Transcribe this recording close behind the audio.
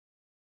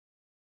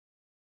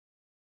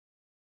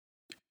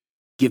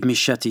Give me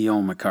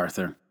Chatillon,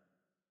 MacArthur.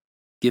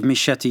 Give me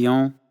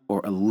Chatillon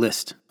or a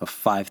list of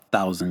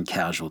 5,000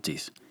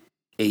 casualties.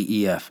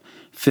 AEF,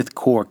 5th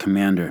Corps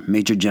Commander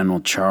Major General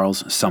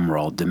Charles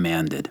Sumrall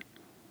demanded.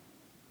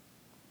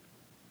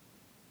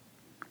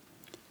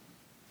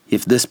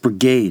 If this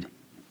brigade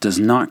does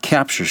not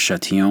capture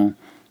Chatillon,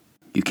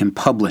 you can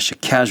publish a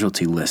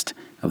casualty list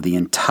of the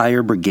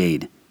entire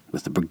brigade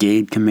with the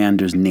brigade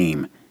commander's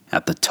name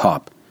at the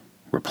top,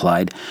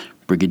 replied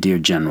Brigadier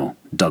General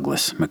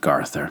Douglas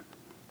MacArthur.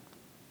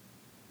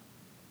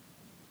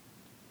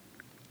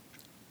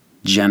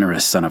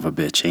 Generous son of a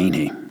bitch, ain't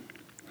he?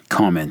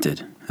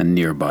 Commented a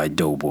nearby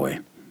doughboy.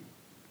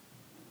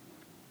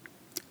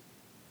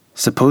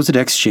 Supposed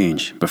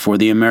exchange before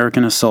the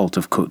American assault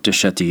of Côte de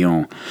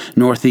Châtillon,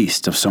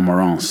 northeast of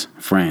Sommerance,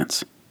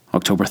 France,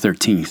 October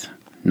 13th,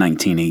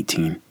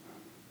 1918.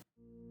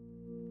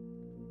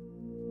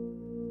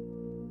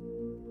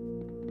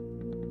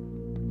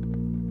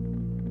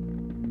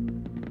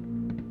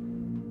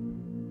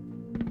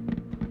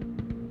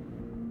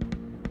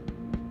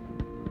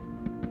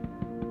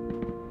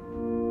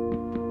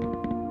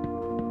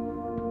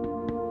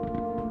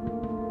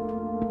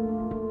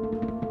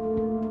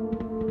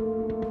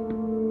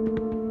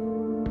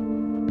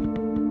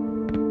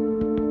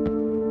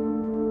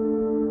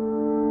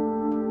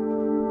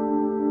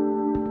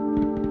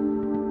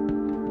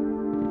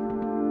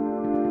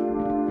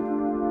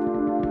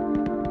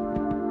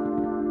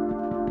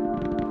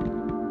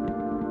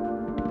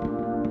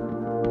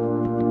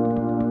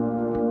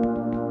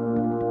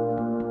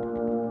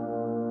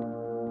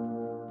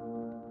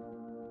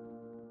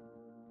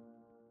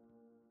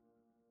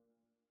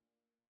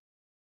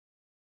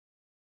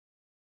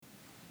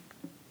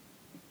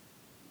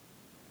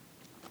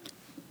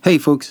 Hey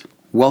folks,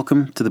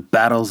 welcome to the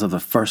Battles of the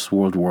First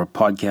World War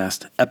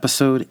podcast,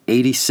 episode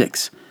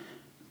 86,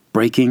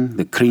 Breaking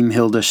the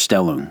Kriemhilde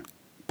Stellung,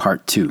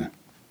 part 2.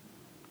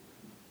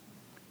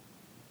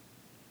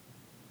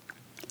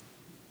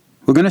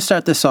 We're going to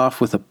start this off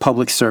with a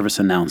public service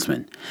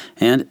announcement,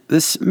 and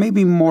this may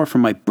be more for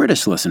my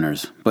British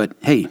listeners, but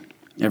hey,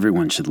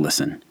 everyone should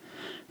listen.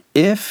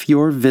 If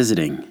you're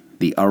visiting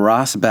the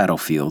Arras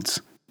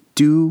battlefields,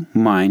 do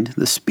mind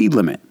the speed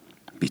limit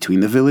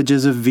between the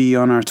villages of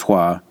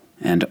Ville-en-Artois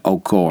and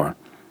Eaucourt.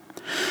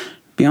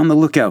 Be on the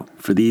lookout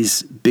for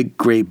these big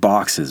gray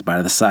boxes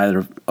by the side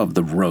of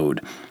the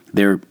road.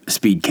 They're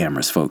speed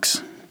cameras,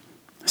 folks.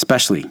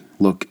 Especially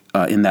look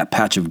in that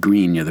patch of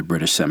green near the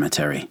British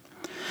cemetery.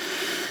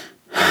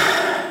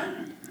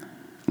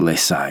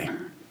 Les Sai.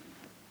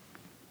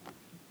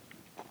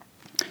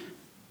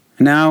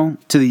 Now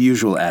to the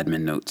usual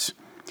admin notes.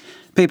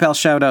 PayPal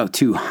shout out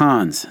to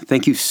Hans.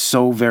 Thank you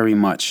so very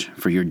much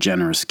for your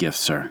generous gift,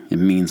 sir. It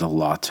means a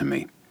lot to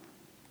me.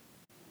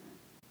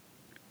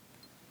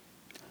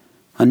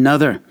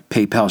 Another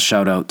PayPal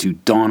shout out to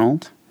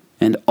Donald,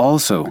 and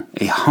also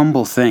a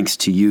humble thanks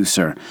to you,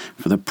 sir,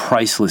 for the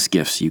priceless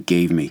gifts you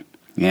gave me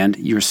and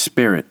your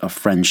spirit of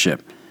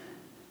friendship.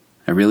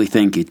 I really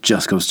think it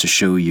just goes to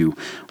show you,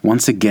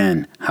 once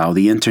again, how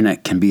the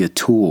internet can be a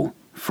tool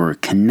for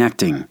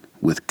connecting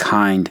with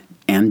kind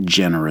and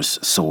generous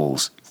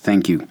souls.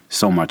 Thank you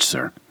so much,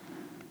 sir.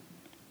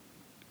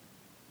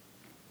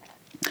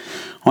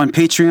 On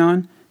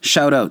Patreon,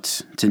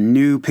 shout-outs to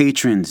new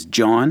patrons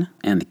John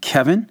and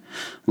Kevin.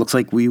 Looks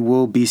like we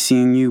will be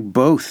seeing you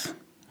both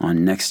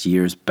on next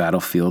year's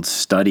Battlefield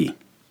study.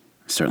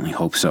 Certainly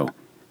hope so.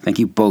 Thank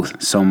you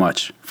both so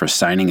much for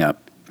signing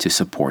up to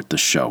support the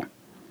show.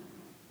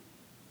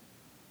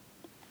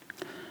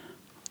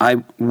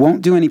 I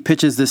won't do any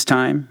pitches this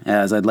time,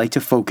 as I'd like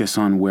to focus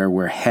on where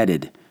we're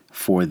headed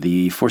for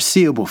the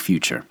foreseeable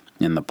future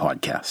in the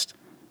podcast.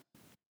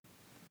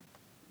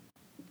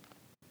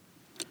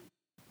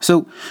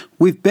 So,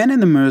 we've been in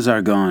the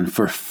Meuse-Argonne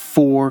for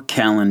 4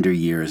 calendar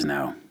years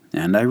now,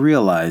 and I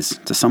realize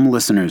to some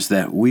listeners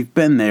that we've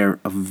been there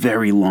a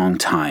very long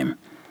time.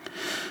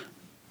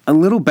 A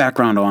little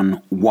background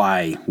on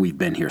why we've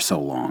been here so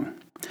long.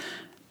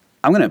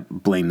 I'm going to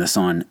blame this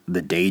on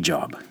the day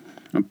job,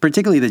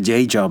 particularly the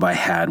day job I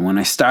had when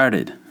I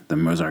started the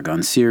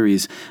Meuse-Argonne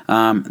series.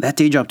 That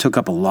day job took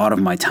up a lot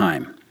of my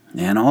time.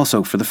 And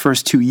also, for the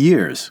first 2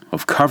 years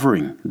of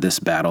covering this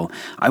battle,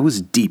 I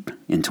was deep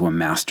into a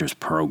master's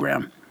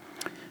program.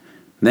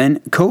 Then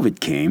COVID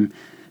came,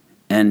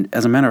 and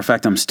as a matter of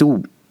fact, I'm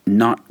still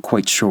not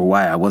quite sure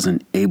why I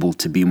wasn't able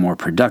to be more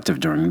productive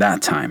during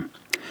that time.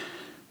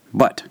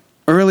 But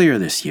earlier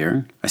this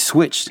year, I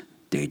switched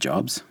day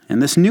jobs,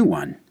 and this new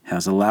one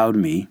has allowed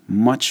me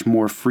much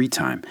more free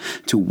time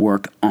to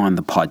work on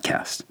the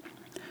podcast.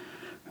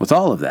 With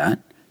all of that,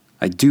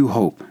 I do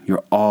hope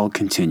you're all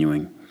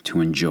continuing to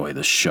enjoy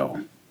the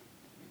show.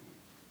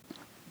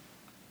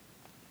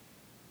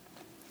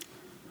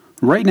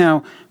 Right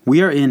now,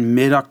 we are in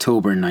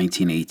mid-October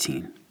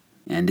 1918,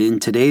 and in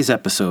today's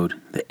episode,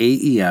 the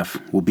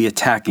AEF will be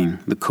attacking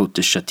the Côte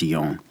de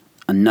Châtillon,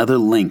 another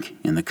link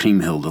in the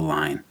Kriemhilde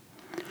line.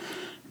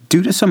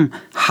 Due to some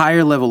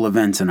higher-level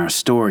events in our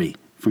story,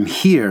 from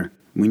here,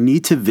 we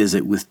need to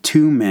visit with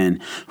two men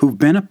who've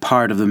been a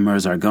part of the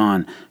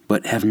Meuse-Argonne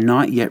but have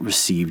not yet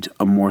received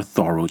a more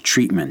thorough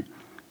treatment: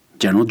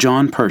 General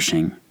John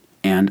Pershing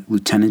and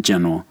Lieutenant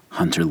General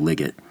Hunter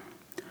Liggett.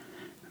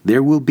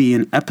 There will be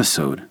an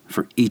episode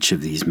for each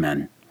of these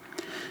men.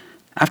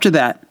 After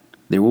that,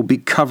 there will be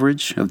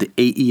coverage of the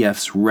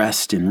AEF's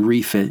rest and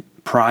refit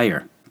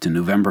prior to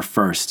November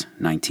 1st,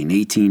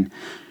 1918,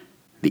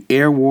 the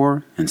air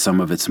war and some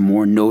of its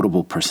more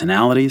notable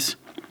personalities,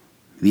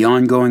 the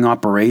ongoing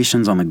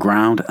operations on the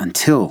ground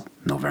until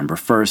November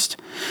 1st,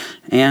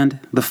 and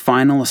the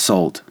final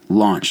assault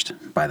launched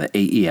by the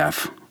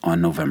AEF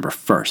on November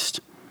 1st.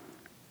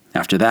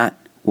 After that,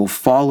 we'll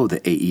follow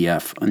the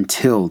AEF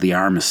until the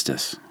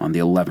armistice on the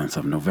 11th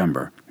of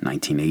November,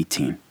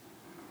 1918.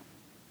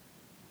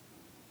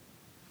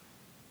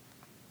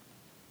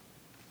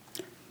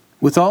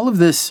 With all of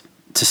this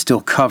to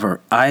still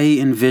cover, I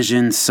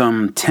envision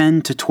some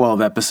 10 to 12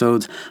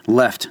 episodes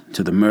left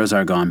to the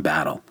Meuse-Argonne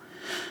battle.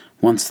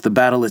 Once the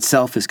battle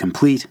itself is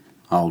complete,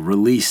 I'll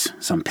release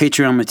some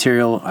Patreon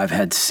material I've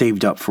had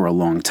saved up for a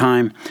long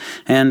time,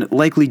 and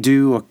likely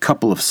do a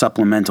couple of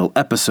supplemental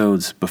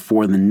episodes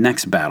before the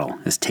next battle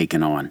is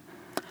taken on.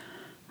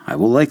 I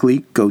will likely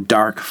go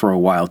dark for a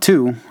while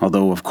too,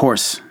 although of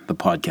course the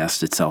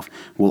podcast itself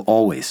will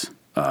always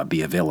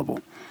be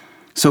available.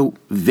 So,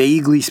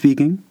 vaguely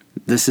speaking,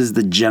 this is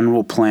the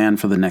general plan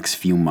for the next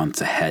few months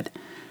ahead.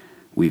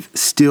 We've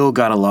still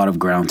got a lot of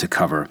ground to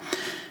cover,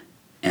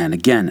 and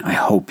again, I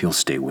hope you'll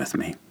stay with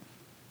me.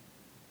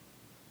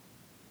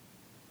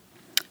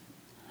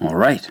 All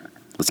right,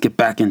 let's get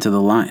back into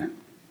the line.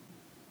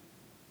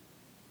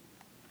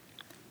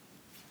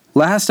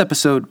 Last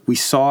episode, we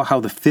saw how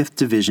the 5th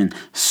Division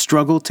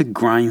struggled to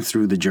grind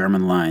through the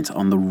German lines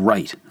on the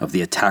right of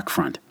the attack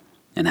front,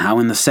 and how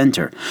in the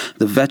center,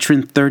 the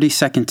veteran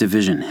 32nd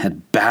Division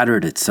had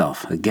battered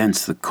itself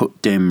against the Côte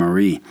de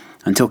Marie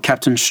until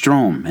Captain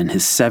Strom and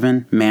his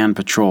 7-man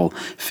patrol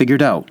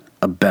figured out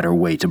a better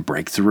way to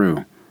break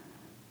through.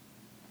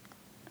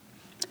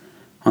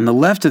 On the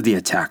left of the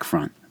attack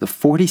front, the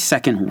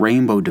 42nd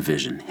Rainbow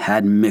Division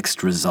had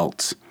mixed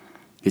results.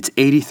 Its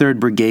 83rd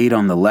Brigade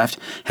on the left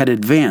had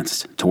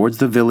advanced towards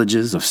the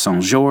villages of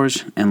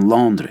Saint-Georges and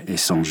Londres et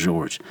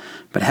Saint-Georges,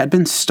 but had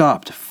been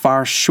stopped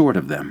far short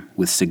of them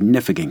with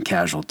significant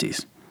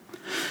casualties.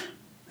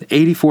 The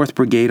 84th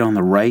Brigade on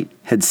the right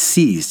had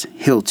seized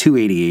Hill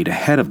 288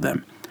 ahead of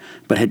them,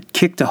 but had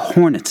kicked a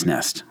hornet's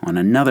nest on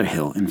another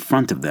hill in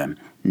front of them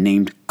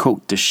named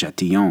Côte de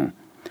Châtillon.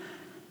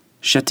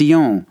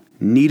 Châtillon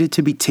needed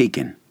to be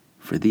taken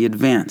for the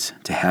advance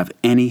to have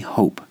any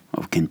hope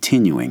of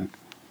continuing.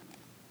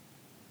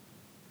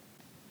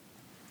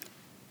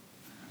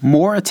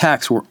 More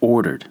attacks were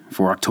ordered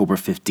for October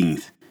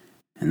 15th.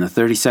 In the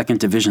 32nd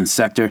Division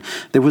sector,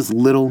 there was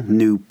little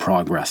new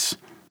progress.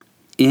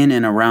 In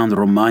and around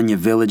Romagne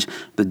village,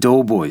 the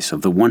doughboys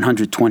of the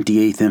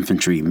 128th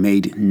Infantry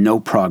made no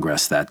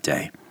progress that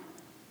day.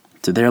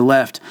 To their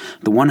left,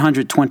 the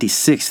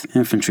 126th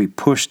Infantry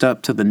pushed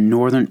up to the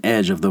northern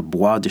edge of the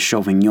Bois de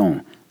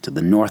Chauvignon, to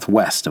the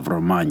northwest of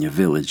Romagne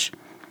village.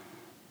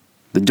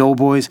 The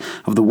doughboys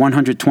of the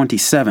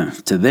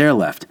 127th, to their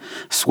left,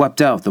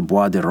 swept out the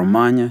Bois de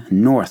Romagne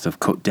north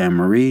of Côte de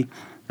Marie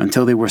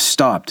until they were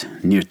stopped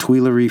near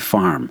Tuileries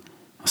Farm,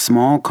 a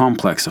small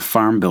complex of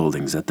farm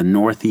buildings at the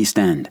northeast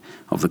end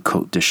of the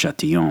Côte de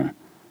Châtillon.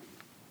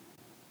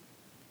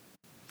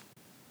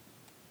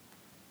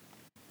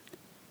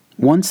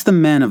 Once the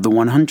men of the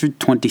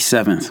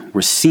 127th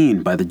were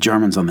seen by the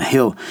Germans on the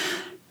hill,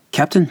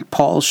 Captain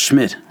Paul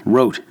Schmidt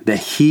wrote that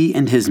he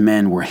and his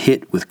men were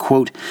hit with,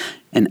 quote,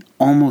 an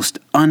almost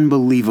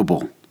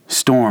unbelievable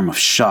storm of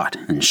shot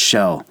and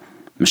shell,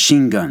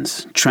 machine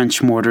guns,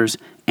 trench mortars,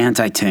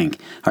 anti-tank,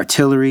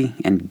 artillery,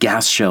 and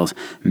gas shells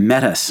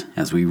met us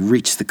as we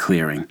reached the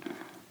clearing.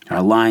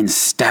 Our lines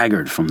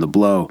staggered from the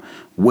blow,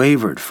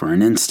 wavered for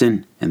an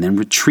instant, and then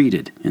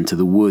retreated into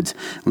the woods,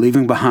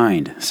 leaving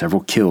behind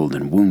several killed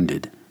and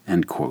wounded,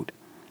 end quote.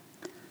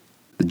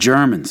 The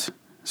Germans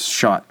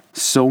shot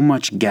so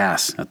much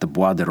gas at the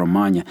Bois de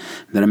Romagne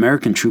that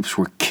American troops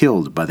were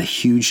killed by the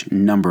huge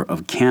number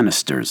of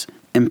canisters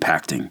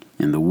impacting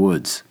in the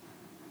woods.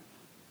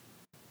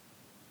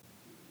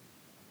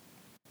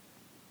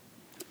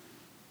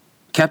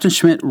 Captain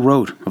Schmidt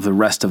wrote of the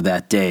rest of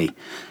that day.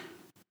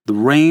 The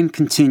rain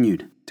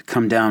continued to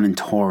come down in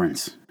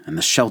torrents, and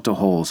the shelter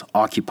holes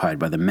occupied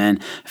by the men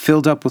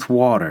filled up with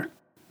water,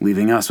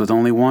 leaving us with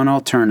only one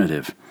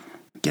alternative: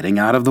 getting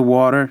out of the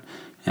water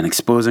and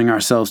exposing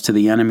ourselves to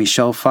the enemy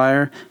shell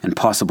fire and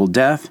possible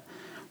death,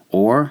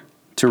 or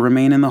to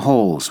remain in the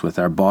holes with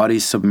our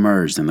bodies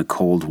submerged in the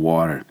cold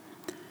water.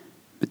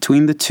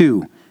 Between the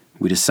two,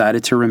 we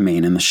decided to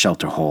remain in the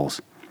shelter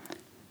holes.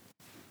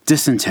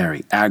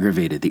 Dysentery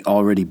aggravated the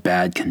already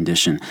bad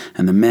condition,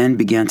 and the men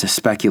began to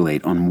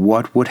speculate on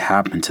what would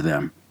happen to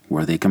them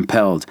were they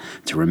compelled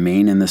to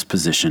remain in this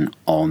position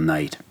all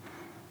night.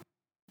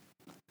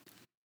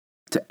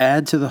 To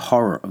add to the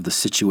horror of the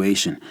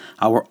situation,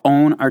 our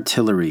own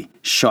artillery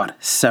shot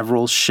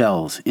several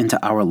shells into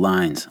our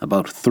lines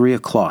about 3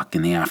 o'clock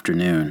in the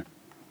afternoon.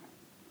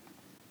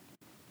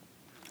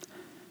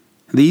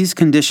 These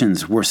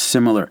conditions were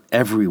similar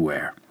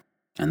everywhere,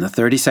 and the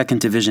 32nd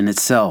Division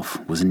itself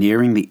was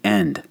nearing the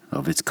end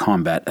of its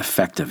combat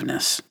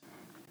effectiveness.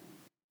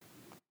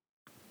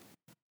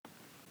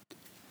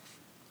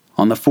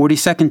 On the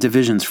 42nd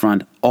Division's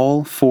front,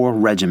 all 4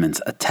 regiments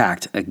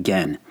attacked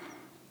again.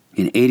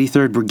 In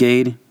 83rd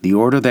Brigade, the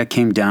order that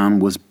came down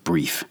was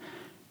brief.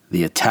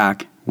 The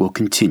attack will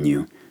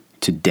continue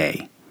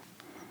today.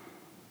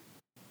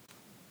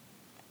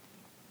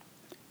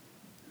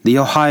 The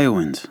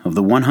Ohioans of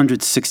the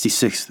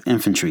 166th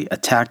Infantry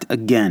attacked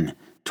again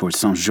towards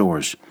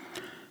Saint-Georges.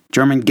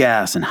 German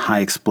gas and high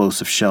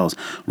explosive shells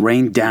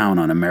rained down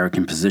on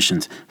American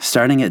positions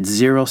starting at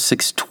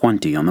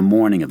 0620 on the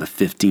morning of the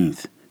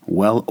 15th,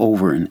 well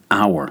over an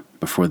hour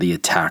before the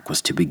attack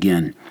was to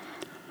begin.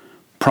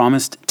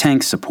 Promised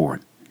tank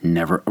support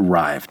never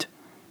arrived.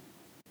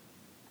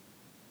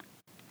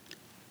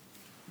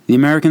 The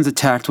Americans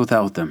attacked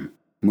without them,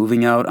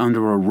 moving out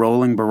under a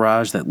rolling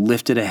barrage that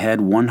lifted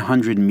ahead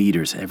 100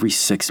 meters every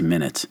 6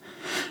 minutes.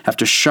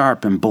 After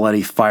sharp and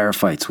bloody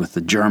firefights with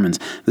the Germans,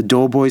 the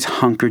doughboys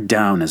hunkered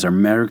down as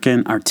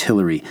American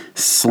artillery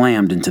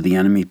slammed into the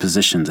enemy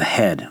positions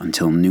ahead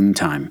until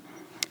noontime.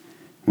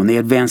 When they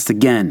advanced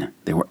again,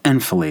 they were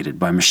enfiladed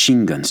by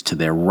machine guns to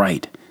their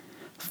right.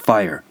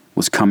 Fire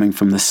was coming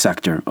from the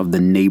sector of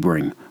the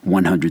neighboring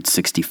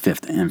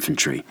 165th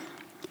Infantry.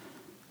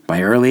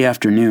 By early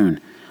afternoon,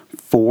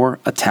 4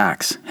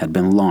 attacks had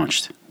been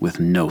launched with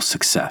no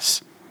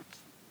success.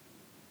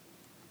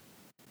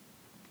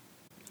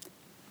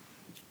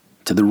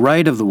 To the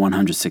right of the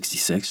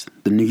 166th,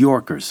 the New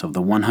Yorkers of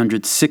the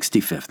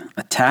 165th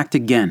attacked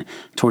again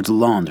towards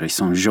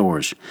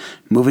Landres-Saint-Georges,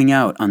 moving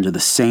out under the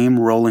same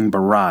rolling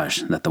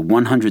barrage that the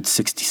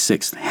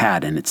 166th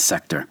had in its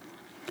sector.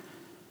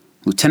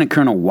 Lieutenant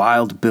Colonel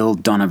Wild Bill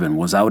Donovan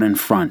was out in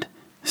front,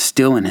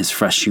 still in his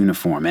fresh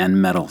uniform and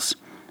medals.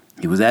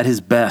 He was at his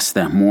best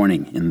that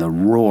morning in the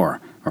roar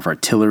of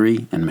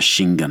artillery and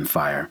machine gun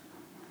fire.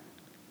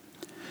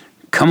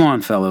 "Come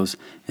on, fellows.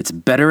 It's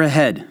better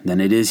ahead than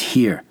it is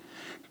here.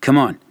 Come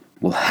on,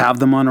 we'll have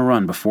them on a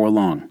run before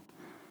long."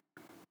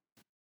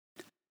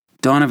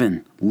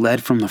 Donovan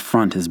led from the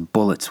front as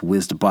bullets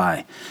whizzed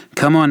by.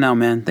 "Come on now,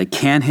 men. They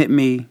can't hit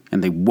me,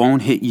 and they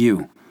won't hit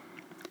you."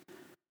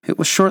 It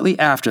was shortly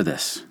after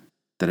this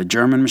that a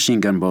German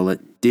machine gun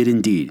bullet did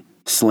indeed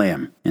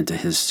slam into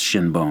his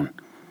shin bone.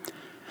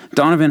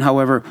 Donovan,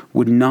 however,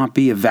 would not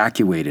be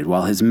evacuated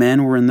while his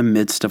men were in the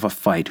midst of a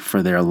fight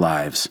for their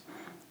lives.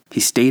 He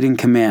stayed in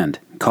command,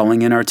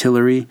 calling in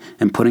artillery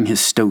and putting his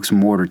Stokes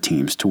mortar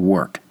teams to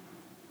work.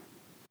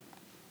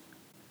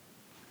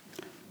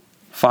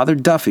 Father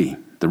Duffy,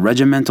 the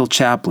regimental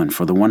chaplain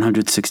for the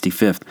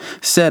 165th,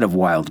 said of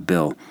Wild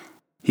Bill,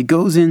 "He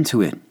goes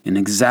into it in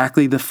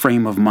exactly the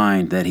frame of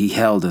mind that he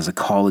held as a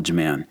college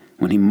man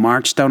when he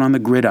marched out on the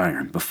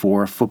gridiron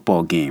before a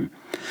football game,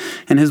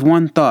 and his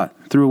one thought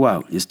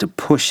throughout is to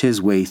push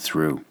his way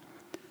through.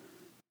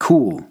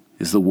 Cool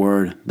is the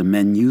word the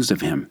men used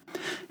of him,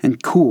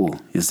 and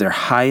cool is their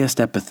highest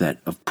epithet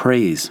of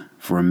praise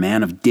for a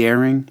man of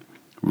daring,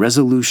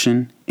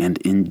 resolution, and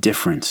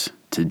indifference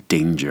to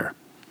danger."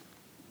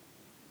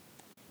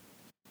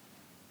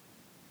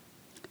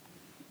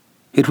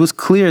 It was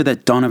clear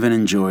that Donovan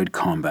enjoyed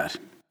combat,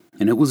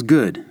 and it was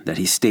good that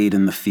he stayed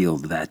in the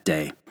field that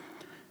day.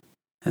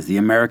 As the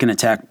American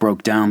attack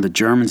broke down, the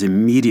Germans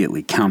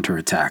immediately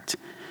counterattacked.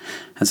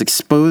 As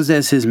exposed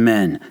as his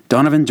men,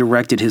 Donovan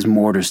directed his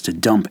mortars to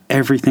dump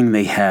everything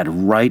they had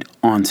right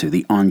onto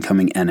the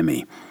oncoming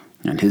enemy,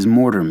 and his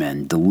mortar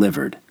men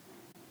delivered.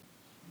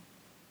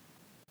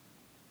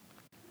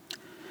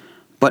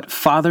 But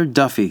Father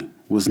Duffy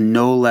was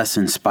no less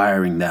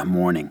inspiring that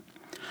morning.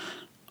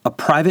 A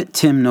Private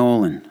Tim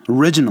Nolan,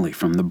 originally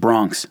from the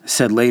Bronx,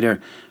 said later,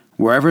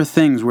 "Wherever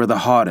things were the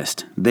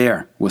hottest,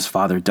 there was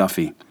Father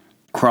Duffy,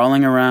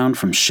 crawling around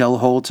from shell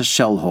hole to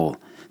shell hole,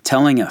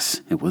 telling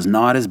us it was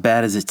not as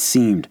bad as it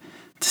seemed,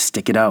 to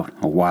stick it out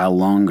a while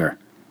longer."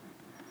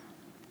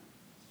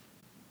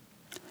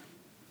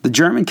 The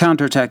German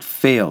counterattack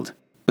failed,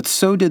 but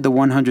so did the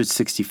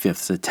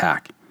 165th's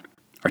attack.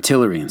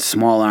 Artillery and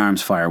small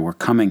arms fire were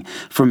coming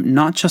from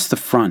not just the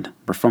front,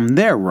 but from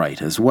their right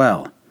as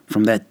well,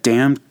 from that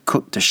damned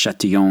Côte de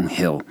Châtillon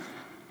hill.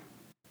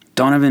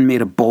 Donovan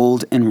made a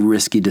bold and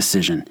risky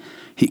decision.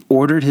 He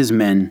ordered his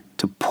men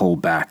to pull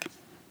back.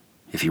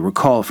 If you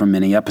recall from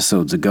many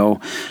episodes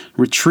ago,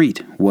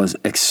 retreat was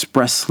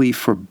expressly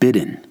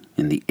forbidden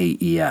in the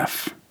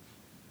AEF.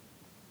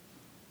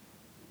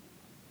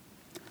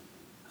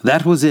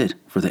 That was it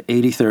for the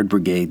 83rd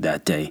Brigade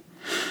that day.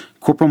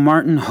 Corporal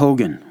Martin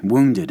Hogan,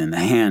 wounded in the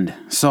hand,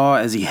 saw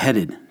as he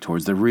headed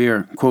towards the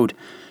rear, quote,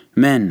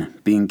 "men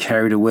being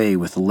carried away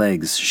with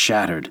legs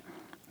shattered,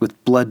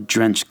 with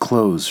blood-drenched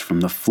clothes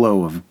from the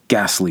flow of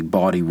ghastly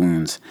body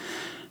wounds,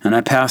 and I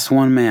passed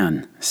one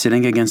man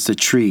sitting against a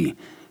tree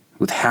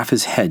with half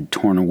his head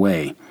torn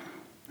away,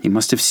 He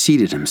must have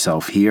seated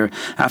himself here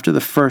after the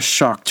first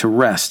shock to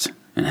rest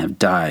and have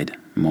died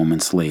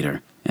moments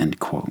later." End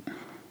quote.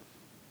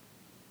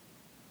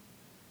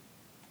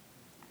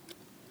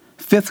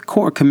 5th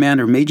Corps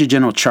Commander Major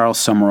General Charles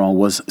Summerall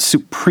was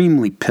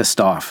supremely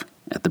pissed off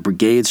at the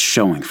brigade's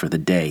showing for the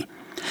day,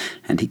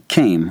 and he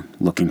came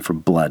looking for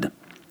blood.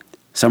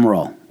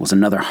 Summerall was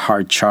another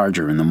hard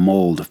charger in the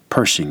mold of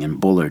Pershing and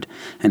Bullard,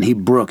 and he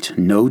brooked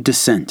no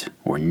dissent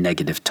or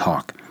negative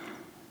talk.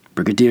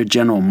 Brigadier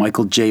General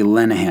Michael J.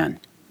 Lenihan,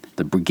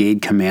 the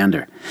brigade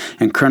commander,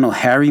 and Colonel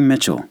Harry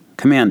Mitchell,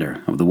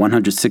 commander of the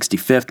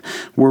 165th,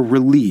 were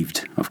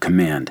relieved of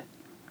command.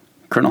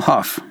 Colonel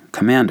Huff,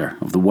 commander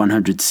of the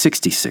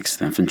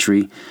 166th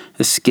Infantry,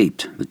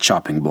 escaped the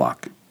chopping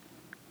block.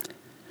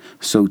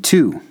 So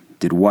too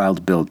did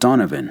Wild Bill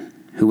Donovan,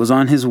 who was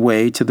on his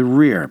way to the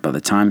rear by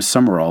the time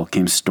Summerall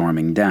came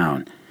storming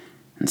down.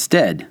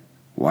 Instead,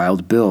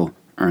 Wild Bill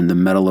earned the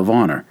Medal of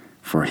Honor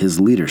for his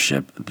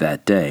leadership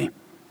that day.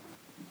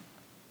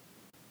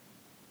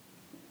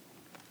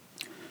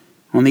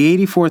 On the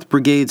 84th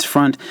Brigade's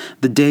front,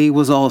 the day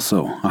was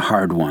also a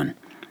hard one.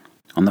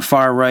 On the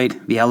far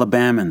right, the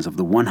Alabamans of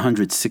the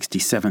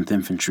 167th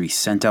Infantry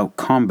sent out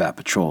combat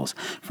patrols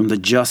from the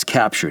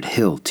just-captured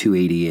Hill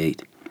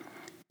 288.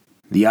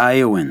 The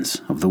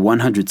Iowans of the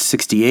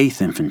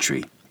 168th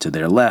Infantry, to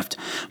their left,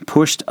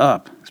 pushed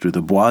up through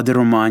the Bois de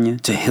Romagne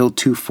to Hill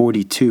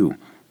 242,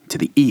 to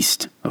the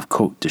east of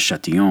Côte de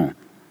Châtillon.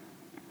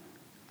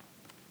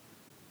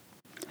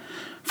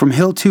 From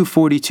Hill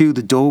 242,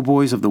 the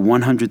doughboys of the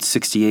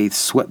 168th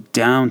swept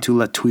down to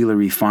La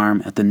Tuileries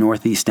Farm at the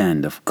northeast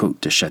end of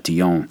Côte de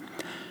Châtillon.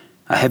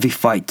 A heavy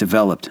fight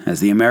developed as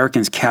the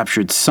Americans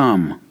captured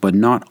some, but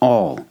not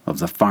all, of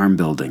the farm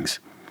buildings.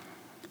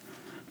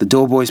 The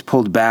doughboys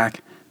pulled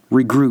back,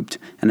 regrouped,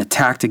 and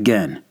attacked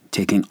again,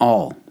 taking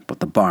all but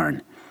the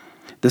barn.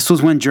 This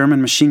was when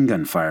German machine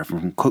gun fire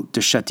from Côte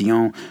de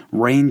Châtillon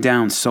rained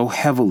down so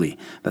heavily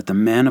that the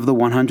men of the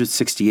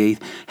 168th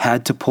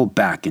had to pull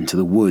back into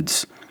the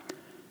woods.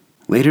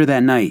 Later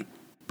that night,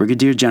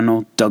 Brigadier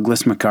General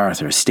Douglas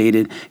MacArthur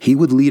stated he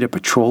would lead a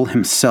patrol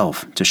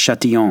himself to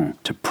Châtillon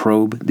to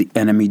probe the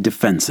enemy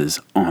defenses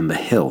on the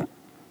hill.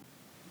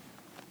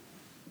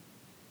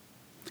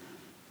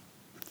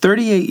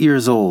 38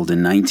 years old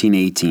in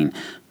 1918,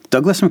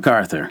 Douglas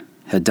MacArthur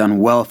had done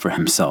well for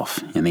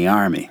himself in the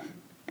Army.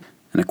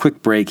 And a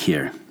quick break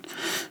here.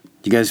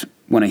 You guys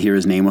want to hear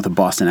his name with a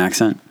Boston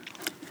accent?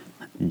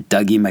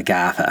 Dougie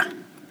MacArthur.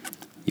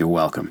 You're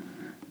welcome.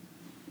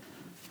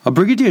 A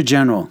brigadier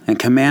general and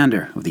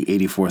commander of the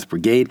 84th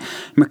Brigade,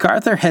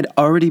 MacArthur had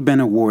already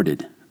been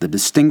awarded the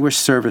Distinguished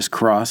Service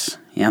Cross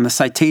and the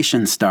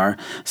Citation Star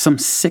some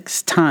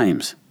 6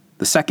 times,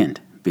 the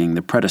second being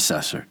the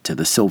predecessor to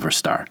the Silver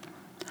Star.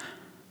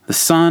 The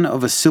son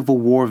of a Civil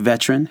War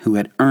veteran who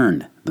had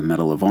earned the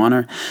Medal of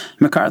Honor,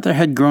 MacArthur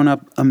had grown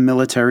up a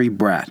military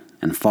brat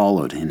and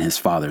followed in his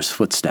father's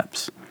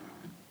footsteps.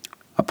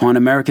 Upon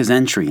America's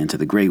entry into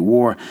the Great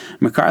War,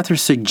 MacArthur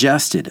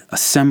suggested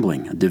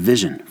assembling a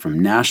division from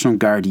National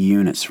Guard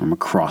units from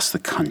across the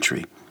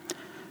country.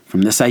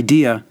 From this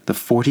idea, the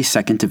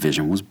 42nd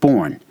Division was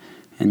born,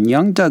 and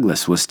young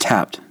Douglas was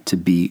tapped to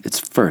be its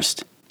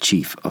first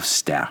Chief of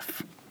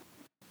Staff.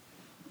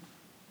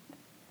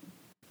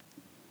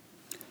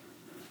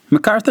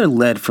 MacArthur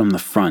led from the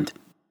front.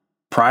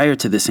 Prior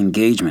to this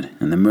engagement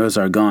in the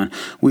Meuse-Argonne,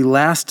 we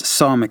last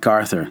saw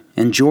MacArthur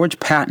and George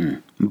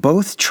Patton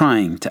both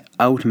trying to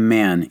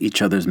outman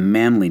each other's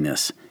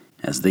manliness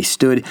as they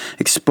stood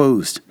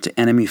exposed to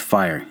enemy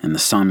fire in the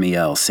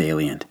Saint-Mihiel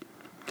salient.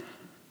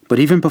 But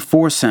even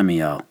before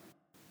Saint-Mihiel,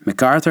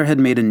 MacArthur had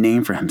made a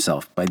name for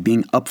himself by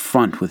being up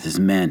front with his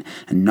men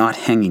and not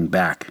hanging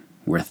back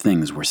where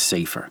things were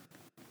safer.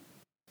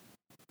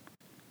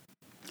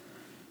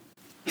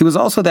 He was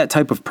also that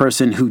type of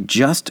person who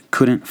just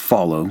couldn't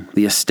follow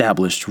the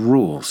established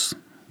rules,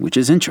 which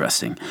is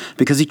interesting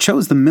because he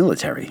chose the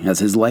military as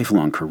his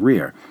lifelong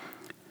career.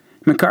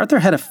 MacArthur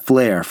had a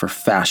flair for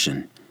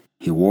fashion.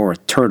 He wore a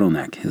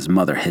turtleneck his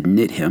mother had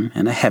knit him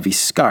and a heavy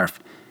scarf.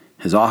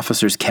 His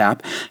officer's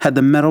cap had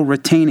the metal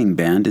retaining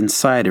band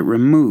inside it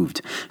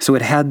removed, so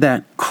it had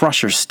that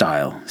crusher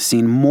style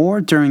seen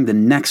more during the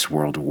next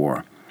World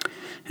War.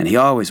 And he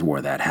always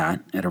wore that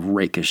hat at a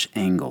rakish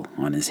angle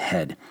on his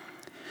head.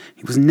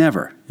 He was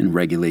never in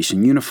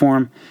regulation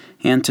uniform,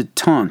 and to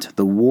taunt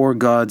the war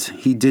gods,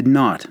 he did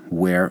not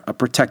wear a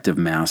protective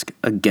mask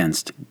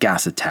against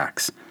gas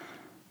attacks.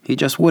 He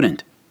just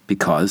wouldn't,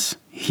 because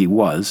he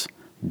was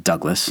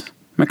Douglas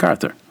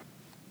MacArthur.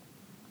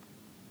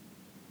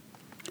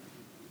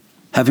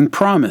 Having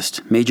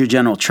promised Major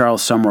General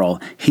Charles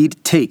Summerall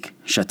he'd take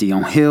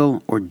Châtillon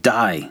Hill or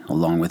die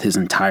along with his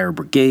entire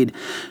brigade,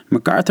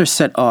 MacArthur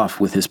set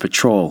off with his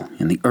patrol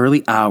in the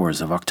early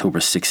hours of October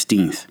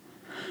 16th.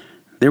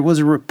 There was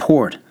a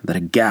report that a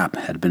gap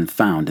had been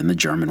found in the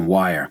German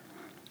wire.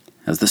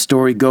 As the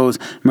story goes,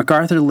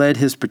 MacArthur led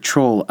his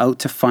patrol out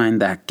to find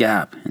that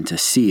gap and to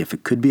see if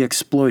it could be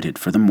exploited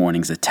for the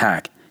morning's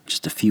attack,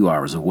 just a few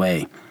hours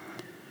away.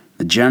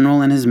 The general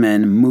and his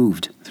men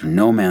moved through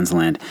no man's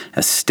land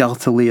as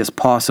stealthily as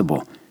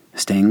possible,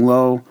 staying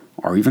low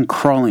or even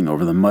crawling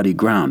over the muddy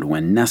ground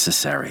when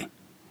necessary.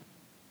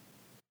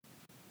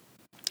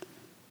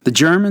 The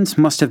Germans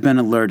must have been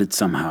alerted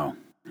somehow,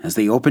 as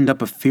they opened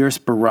up a fierce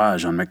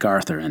barrage on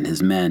MacArthur and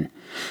his men.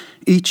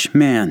 Each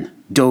man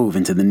dove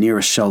into the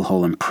nearest shell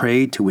hole and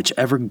prayed to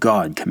whichever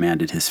god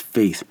commanded his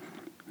faith,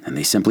 and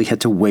they simply had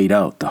to wait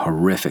out the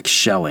horrific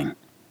shelling.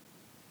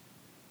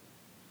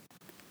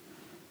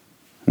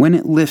 When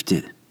it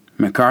lifted,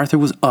 MacArthur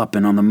was up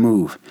and on the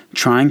move,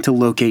 trying to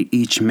locate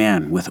each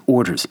man with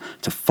orders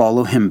to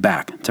follow him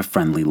back to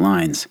friendly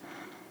lines.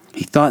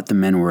 He thought the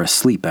men were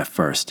asleep at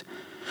first.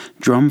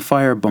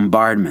 Drumfire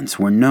bombardments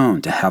were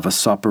known to have a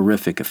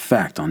soporific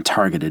effect on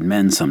targeted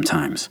men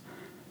sometimes.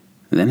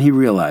 Then he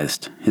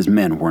realized his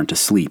men weren't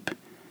asleep.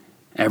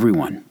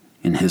 Everyone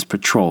in his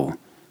patrol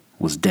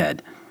was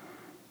dead.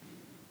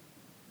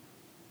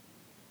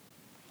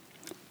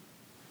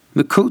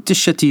 The Côte de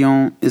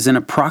Châtillon is an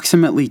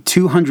approximately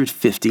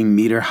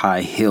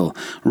 250-meter-high hill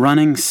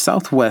running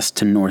southwest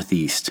to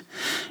northeast,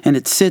 and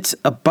it sits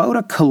about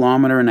 1.5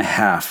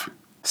 kilometers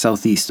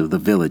southeast of the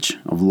village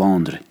of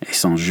Londres et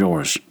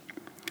Saint-Georges.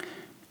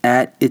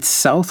 At its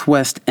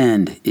southwest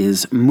end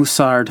is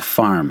Moussard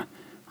Farm,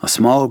 a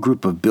small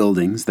group of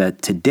buildings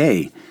that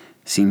today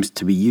seems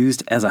to be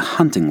used as a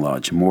hunting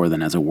lodge more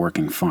than as a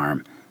working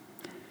farm.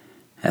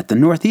 At the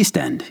northeast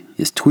end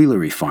is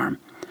Tuileries Farm,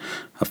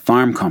 a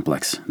farm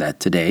complex that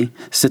today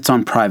sits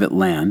on private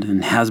land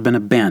and has been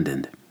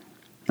abandoned.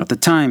 At the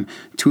time,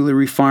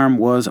 Tuileries Farm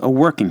was a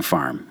working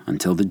farm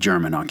until the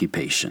German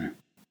occupation.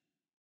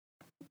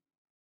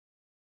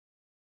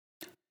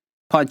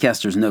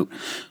 Podcaster's note: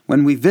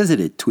 when we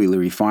visited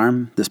Tuileries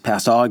Farm this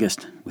past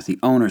August with the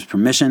owner's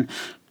permission,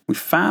 we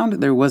found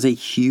there was a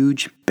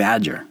huge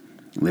badger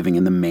living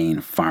in the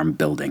main farm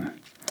building.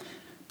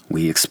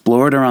 We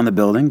explored around the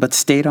building but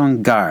stayed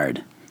on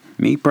guard.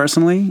 Me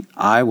personally,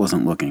 I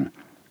wasn't looking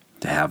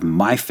to have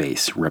my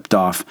face ripped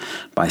off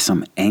by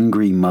some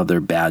angry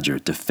mother badger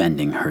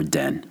defending her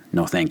den.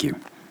 No thank you.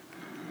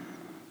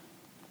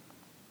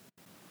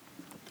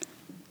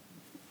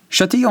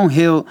 Châtillon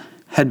Hill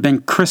had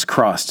been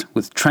crisscrossed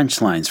with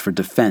trench lines for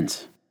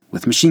defense,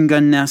 with machine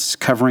gun nests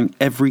covering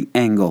every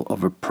angle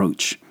of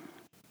approach.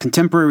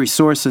 Contemporary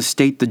sources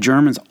state the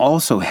Germans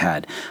also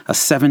had a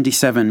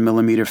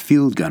 77mm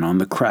field gun on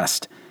the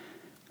crest.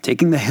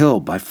 Taking the hill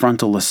by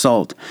frontal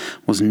assault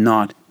was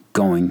not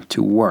going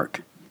to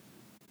work.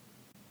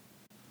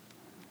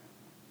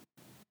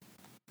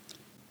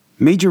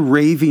 Major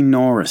Ray V.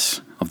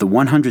 Norris of the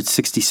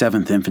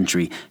 167th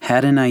Infantry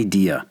had an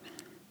idea.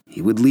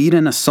 He would lead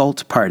an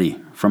assault party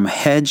from a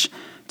hedge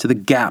to the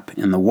gap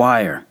in the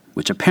wire,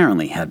 which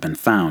apparently had been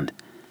found.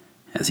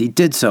 As he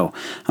did so,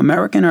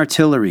 American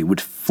artillery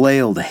would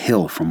flail the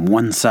hill from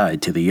one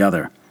side to the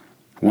other.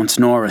 Once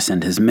Norris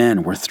and his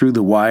men were through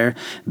the wire,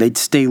 they'd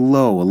stay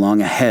low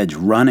along a hedge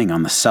running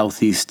on the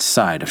southeast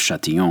side of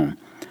Châtillon.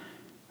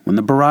 When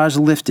the barrage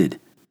lifted,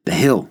 the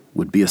hill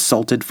would be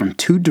assaulted from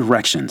two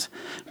directions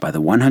by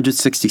the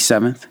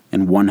 167th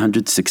and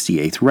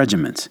 168th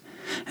Regiments,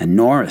 and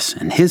Norris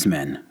and his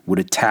men would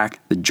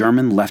attack the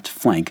German left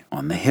flank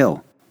on the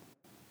hill.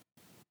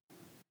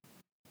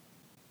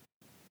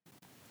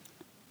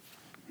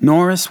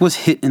 Norris was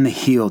hit in the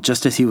heel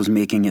just as he was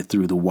making it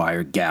through the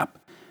wire gap.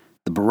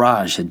 The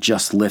barrage had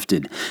just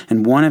lifted,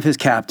 and one of his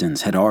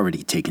captains had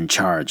already taken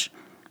charge.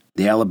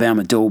 The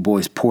Alabama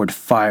doughboys poured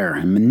fire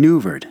and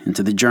maneuvered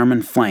into the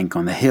German flank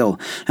on the hill,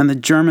 and the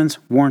Germans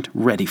weren't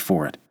ready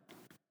for it.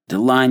 The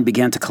line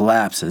began to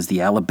collapse as the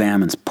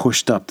Alabamans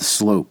pushed up the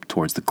slope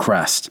towards the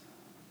crest.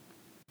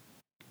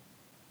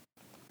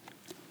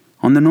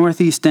 On the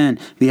northeast end,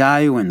 the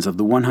Iowans of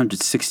the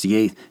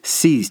 168th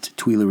seized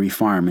Tuileries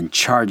Farm and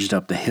charged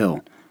up the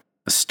hill.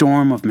 A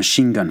storm of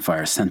machine gun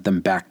fire sent them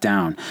back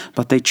down,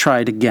 but they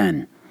tried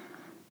again.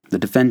 The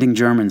defending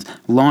Germans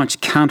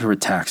launched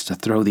counterattacks to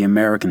throw the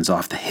Americans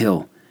off the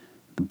hill.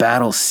 The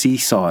battle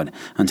seesawed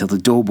until the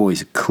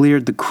doughboys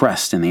cleared the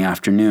crest in the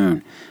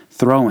afternoon,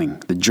 throwing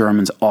the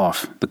Germans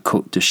off the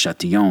Côte de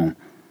Châtillon.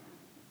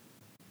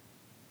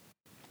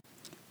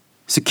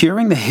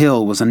 Securing the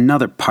hill was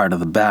another part of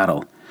the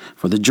battle,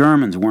 for the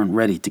Germans weren't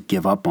ready to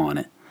give up on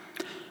it.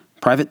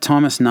 Private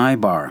Thomas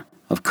Nybar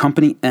of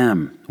Company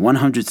M,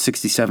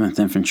 167th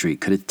Infantry,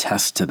 could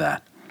attest to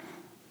that.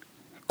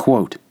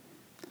 Quote,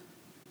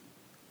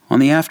 on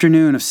the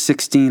afternoon of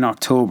 16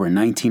 October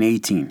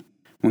 1918,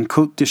 when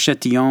Côte de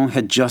Châtillon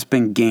had just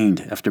been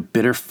gained after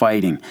bitter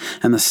fighting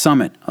and the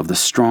summit of the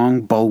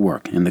strong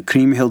bulwark in the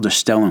Kriemhilder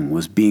Stellung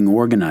was being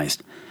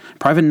organized,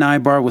 Private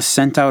Nybar was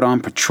sent out on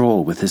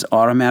patrol with his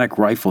automatic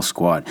rifle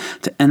squad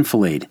to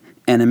enfilade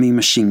enemy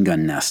machine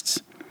gun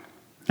nests.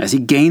 As he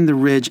gained the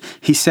ridge,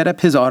 he set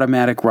up his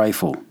automatic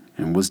rifle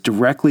and was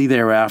directly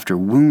thereafter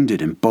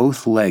wounded in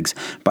both legs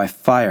by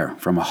fire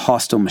from a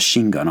hostile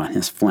machine gun on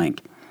his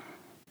flank.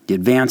 The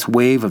advance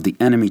wave of the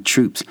enemy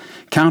troops,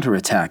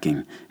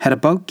 counterattacking, had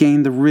about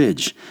gained the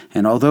ridge,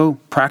 and although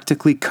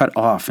practically cut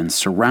off and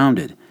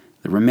surrounded,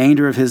 the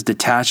remainder of his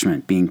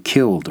detachment being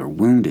killed or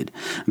wounded,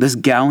 this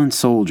gallant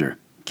soldier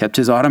kept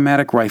his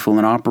automatic rifle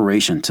in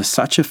operation to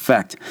such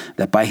effect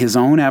that by his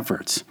own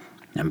efforts,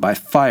 and by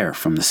fire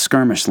from the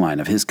skirmish line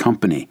of his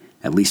company,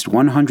 at least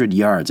 100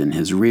 yards in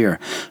his rear,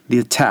 the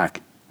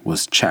attack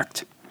was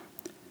checked.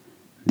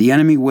 The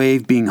enemy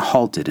wave being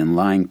halted and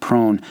lying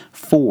prone,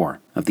 4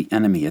 of the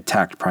enemy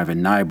attacked Private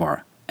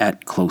Nybar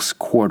at close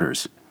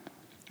quarters.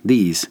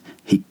 These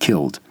he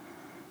killed.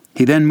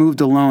 He then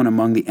moved alone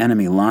among the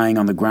enemy lying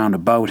on the ground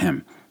about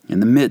him, in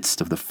the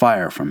midst of the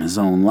fire from his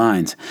own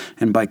lines,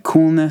 and by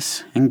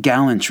coolness and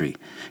gallantry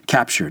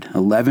captured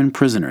 11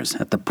 prisoners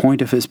at the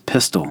point of his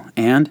pistol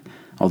and,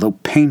 although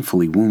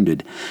painfully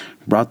wounded,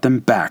 brought them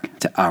back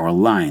to our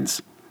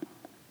lines.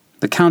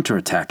 The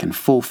counterattack in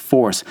full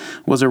force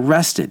was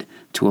arrested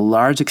to a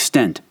large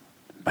extent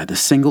by the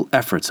single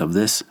efforts of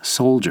this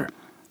soldier,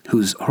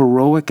 whose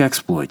heroic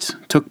exploits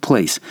took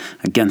place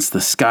against the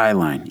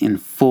skyline in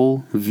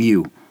full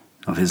view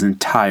of his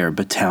entire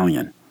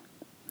battalion."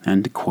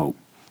 End quote.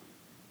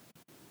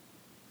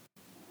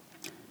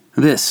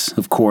 This,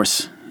 of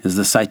course, is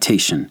the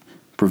citation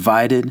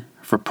provided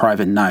for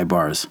Private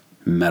Nybar's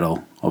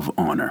Medal of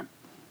Honor.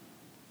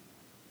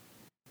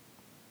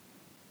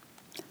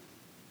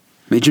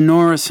 Major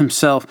Norris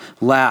himself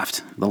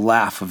laughed the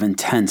laugh of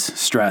intense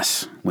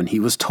stress when he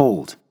was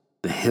told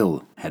the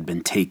hill had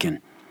been taken.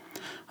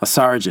 A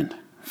sergeant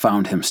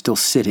found him still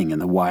sitting in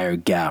the wire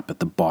gap at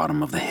the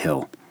bottom of the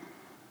hill.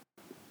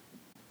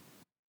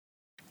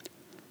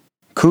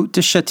 Côte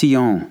de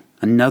Châtillon,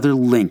 another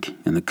link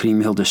in the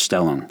Kriemhilder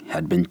Stellung,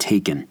 had been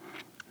taken,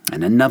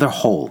 and another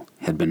hole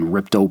had been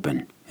ripped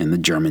open in the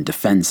German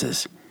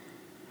defenses.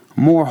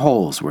 More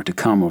holes were to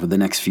come over the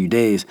next few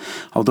days,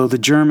 although the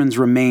Germans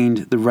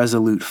remained the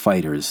resolute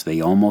fighters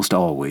they almost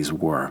always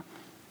were.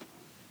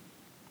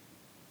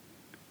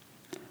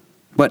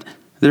 But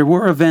there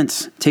were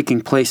events taking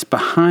place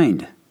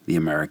behind the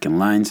American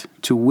lines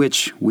to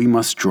which we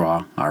must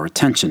draw our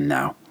attention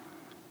now.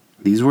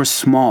 These were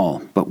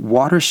small but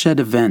watershed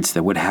events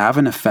that would have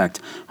an effect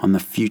on the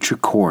future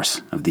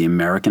course of the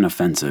American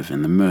offensive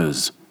in the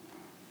Meuse.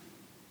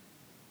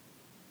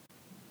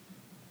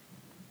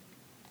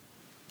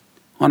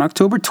 On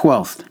October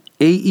 12th,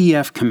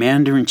 AEF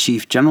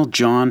Commander-in-Chief General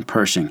John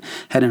Pershing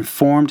had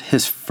informed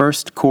his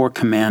 1st Corps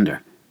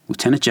commander,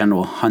 Lieutenant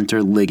General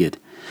Hunter Liggett,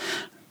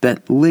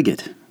 that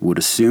Liggett would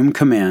assume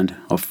command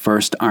of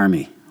 1st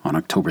Army on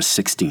October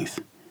 16th.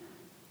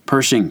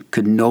 Pershing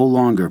could no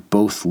longer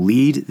both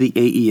lead the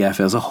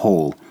AEF as a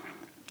whole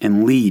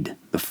and lead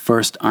the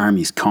 1st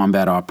Army's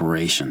combat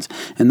operations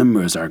in the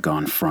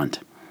Meuse-Argonne front.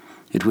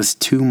 It was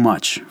too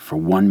much for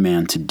one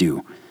man to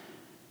do.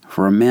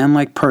 For a man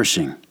like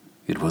Pershing,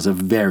 it was a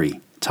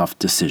very tough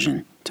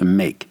decision to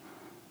make.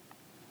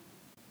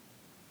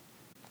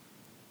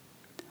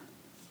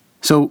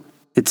 So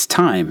it's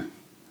time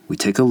we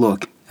take a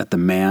look at the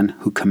man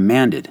who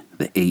commanded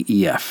the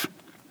AEF,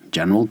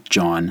 General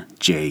John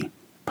J.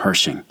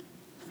 Pershing.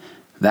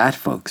 That,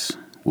 folks,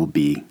 will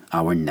be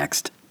our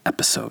next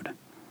episode.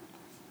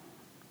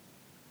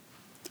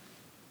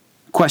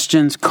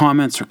 Questions,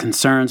 comments, or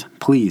concerns,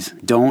 please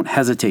don't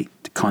hesitate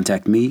to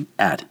contact me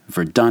at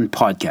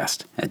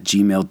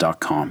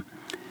verdunpodcast@gmail.com.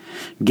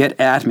 Get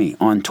at me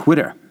on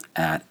Twitter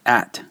at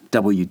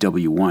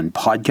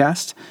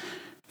WW1Podcast.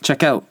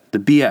 Check out the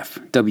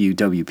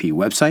BFWWP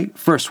website,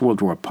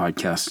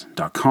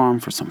 firstworldwarpodcast.com,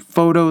 for some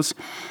photos.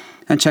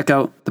 And check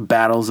out the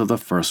Battles of the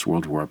First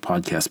World War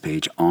podcast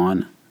page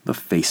on the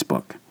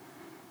Facebook.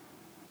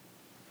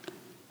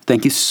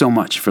 Thank you so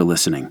much for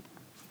listening.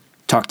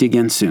 Talk to you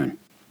again soon.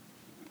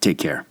 Take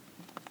care.